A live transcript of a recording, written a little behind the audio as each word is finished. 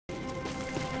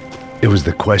It was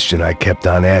the question I kept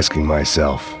on asking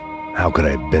myself. How could I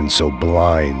have been so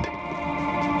blind?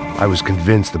 I was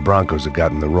convinced the Broncos had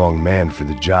gotten the wrong man for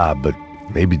the job, but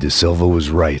maybe De Silva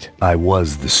was right. I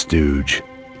was the stooge.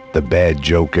 The bad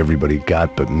joke everybody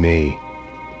got but me.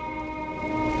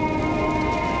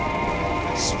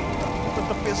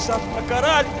 Tá pesado pra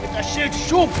caralho, tá cheio de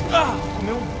chumbo.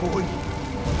 Comeu boi.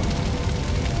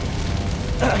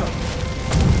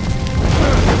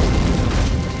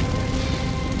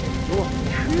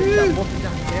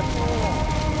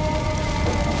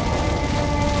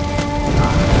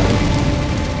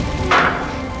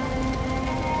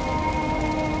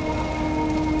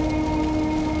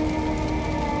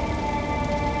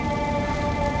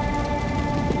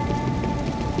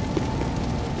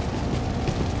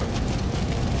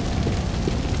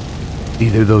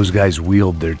 Either those guys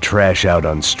wheeled their trash out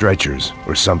on stretchers,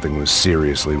 or something was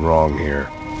seriously wrong here.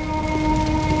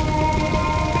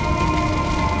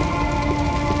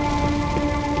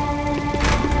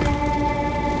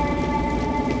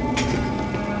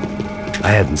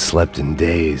 I hadn't slept in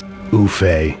days.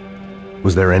 Oof-ay.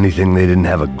 Was there anything they didn't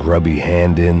have a grubby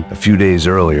hand in? A few days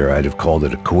earlier, I'd have called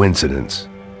it a coincidence,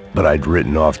 but I'd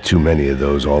written off too many of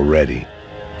those already.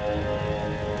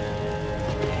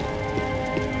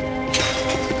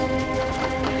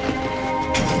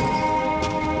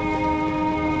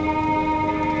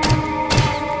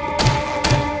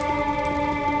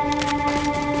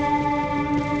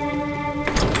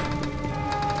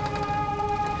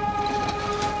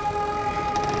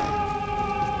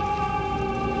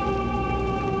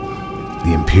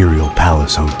 The Imperial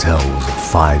Palace Hotel was a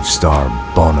five-star,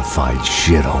 bona fide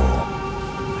shithole.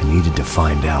 I needed to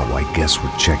find out why guests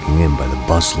were checking in by the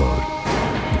busload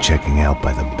and checking out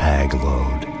by the bag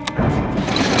load.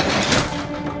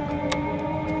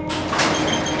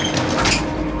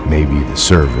 Maybe the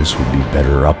service would be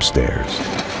better upstairs.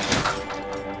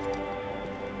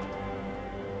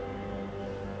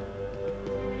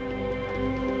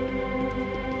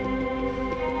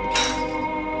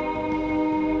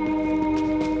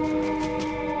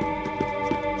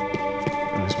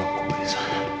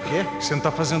 Você não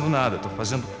tá fazendo nada, tô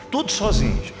fazendo tudo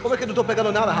sozinho. Como é que eu não tô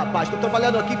pegando nada, rapaz? Tô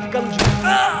trabalhando aqui ficando de...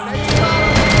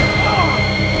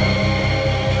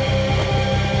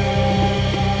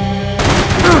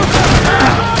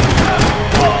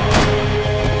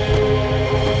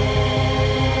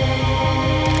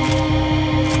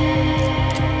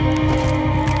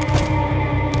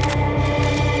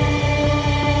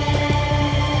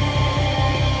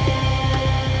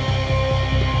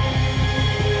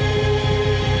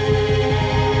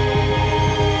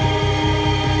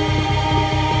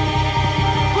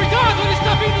 Cuidado, ele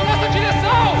está vindo nessa direção!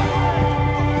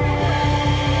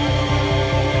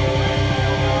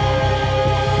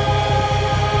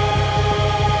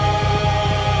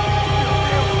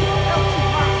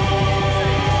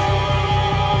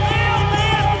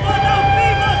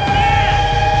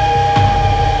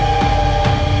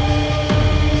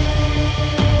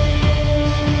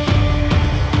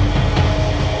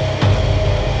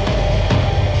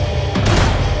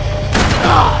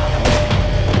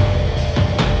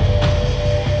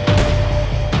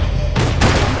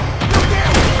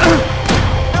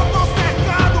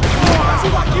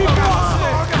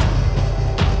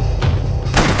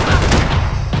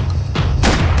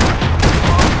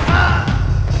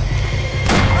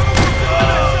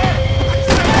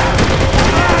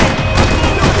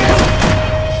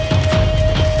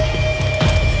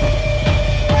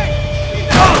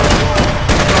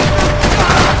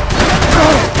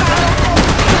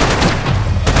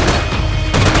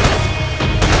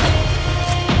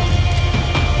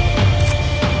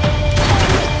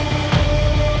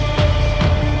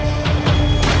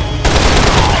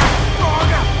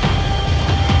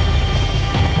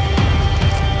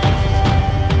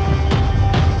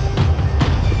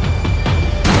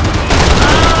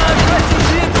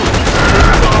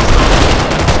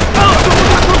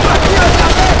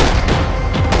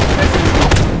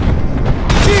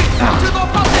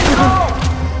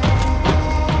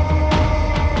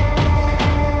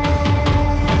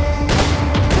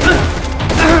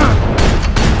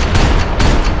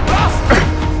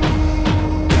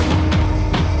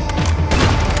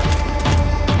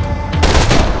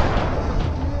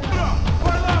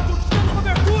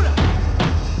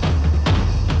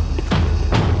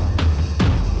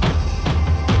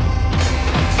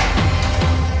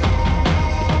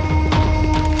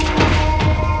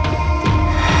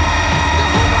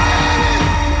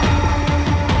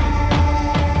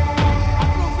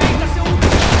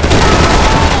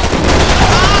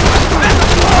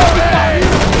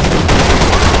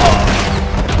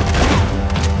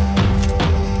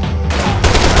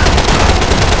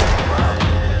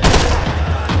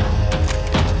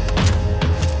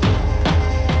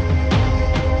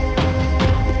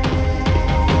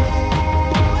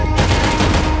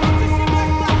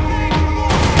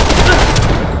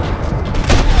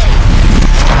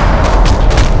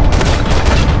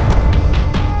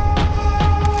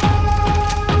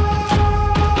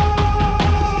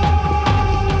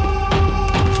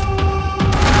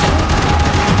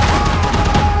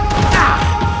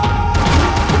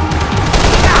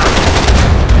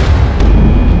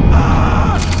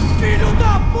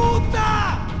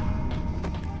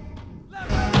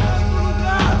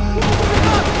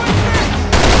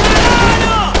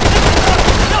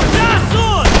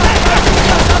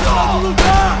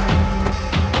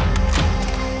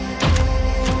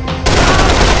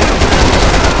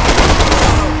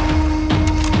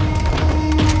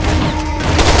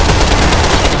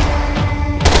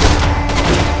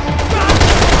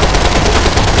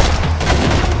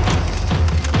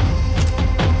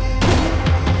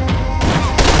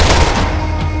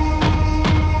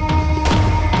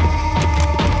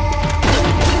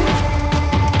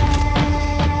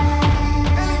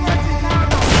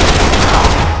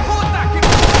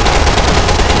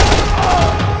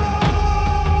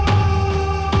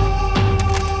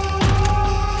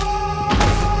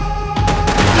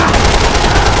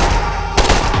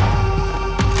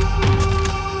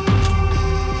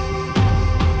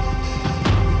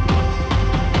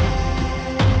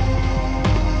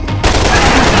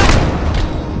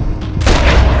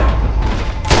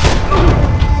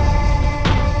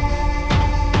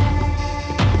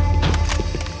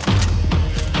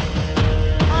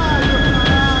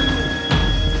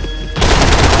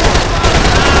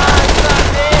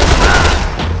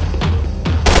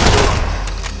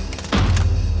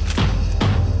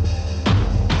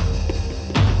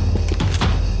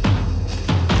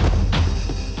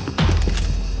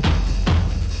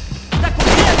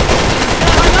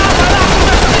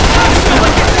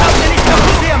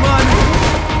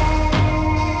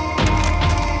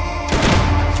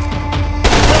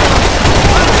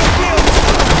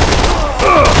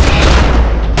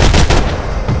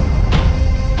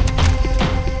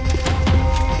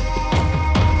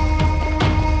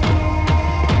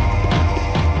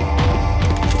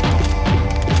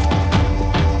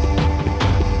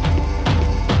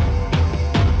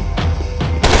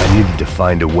 needed to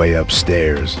find a way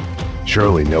upstairs.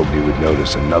 Surely nobody would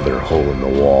notice another hole in the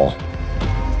wall.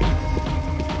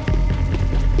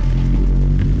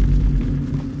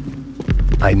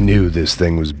 I knew this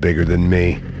thing was bigger than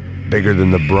me. Bigger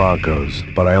than the Broncos,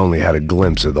 but I only had a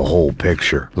glimpse of the whole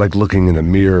picture. Like looking in a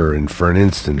mirror and for an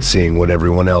instant seeing what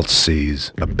everyone else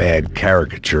sees. A bad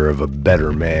caricature of a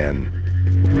better man.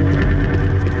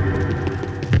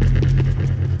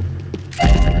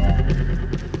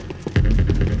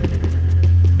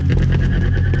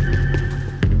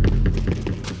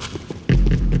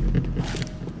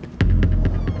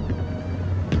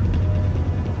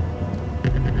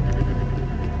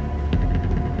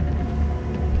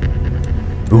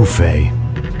 Buffet.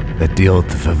 That deal at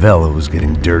the favela was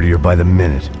getting dirtier by the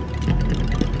minute.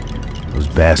 Those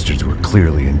bastards were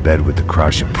clearly in bed with the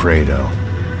Crash Prado.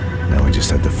 Now we just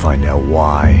had to find out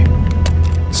why.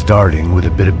 Starting with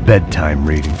a bit of bedtime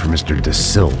reading for Mr. Da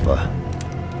Silva.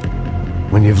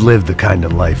 When you've lived the kind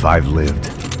of life I've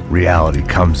lived, reality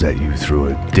comes at you through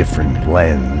a different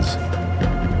lens.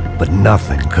 But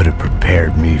nothing could have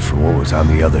prepared me for what was on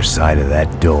the other side of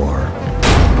that door.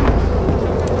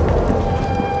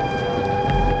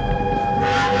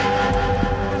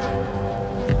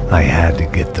 I had to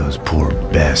get those poor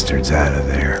bastards out of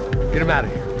there. Get him out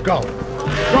of here. Go.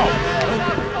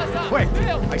 Go. Quick.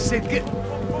 I said get...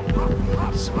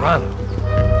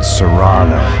 Serrano.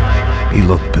 Serrano. He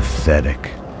looked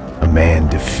pathetic. A man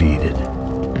defeated.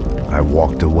 I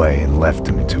walked away and left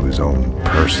him to his own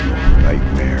personal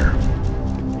nightmare.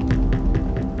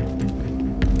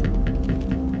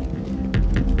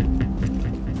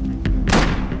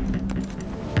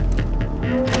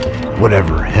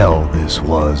 Whatever hell this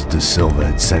was Da Silva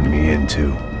had sent me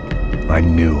into, I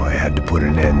knew I had to put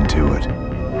an end to it.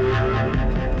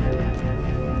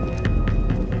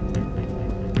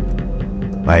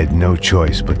 I had no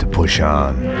choice but to push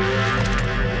on.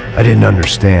 I didn't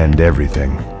understand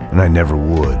everything, and I never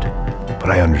would,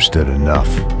 but I understood enough.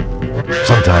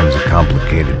 Sometimes a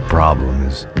complicated problem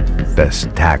is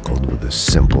best tackled with a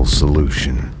simple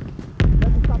solution.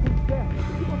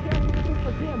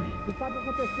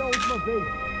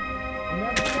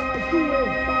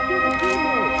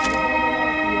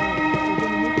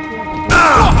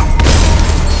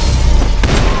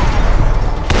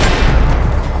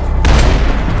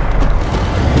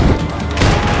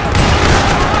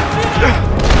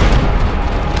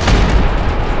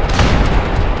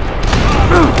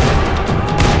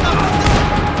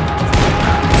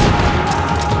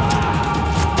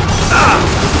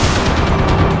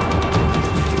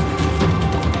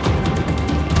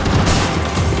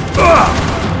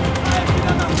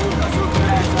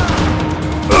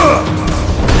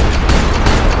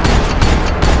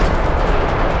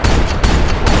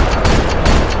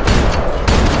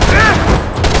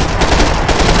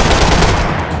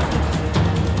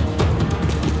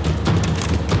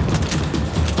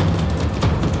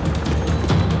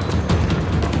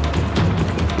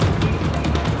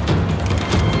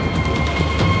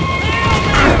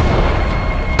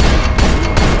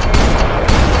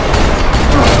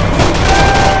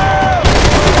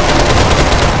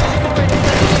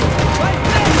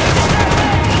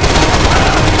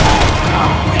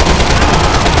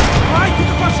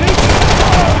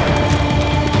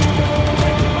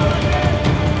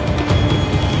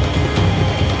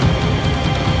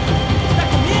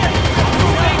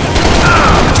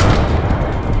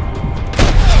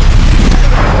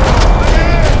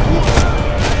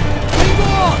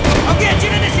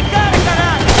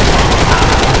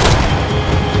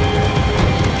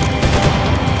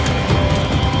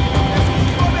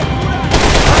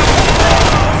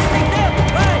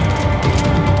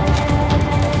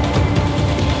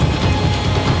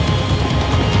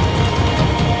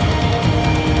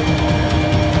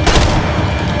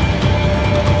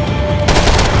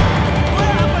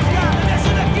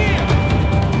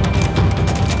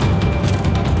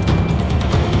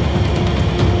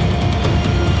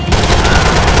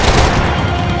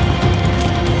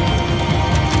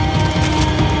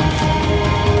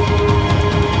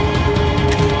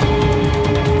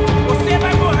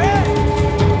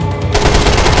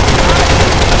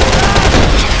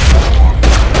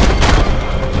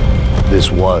 This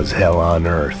was hell on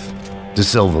earth. Da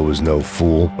Silva was no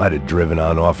fool. I'd have driven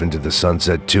on off into the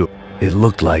sunset too. It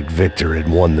looked like Victor had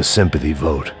won the sympathy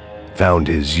vote, found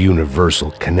his universal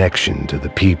connection to the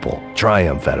people,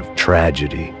 triumph out of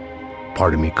tragedy.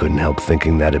 Part of me couldn't help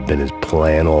thinking that had been his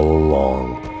plan all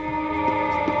along.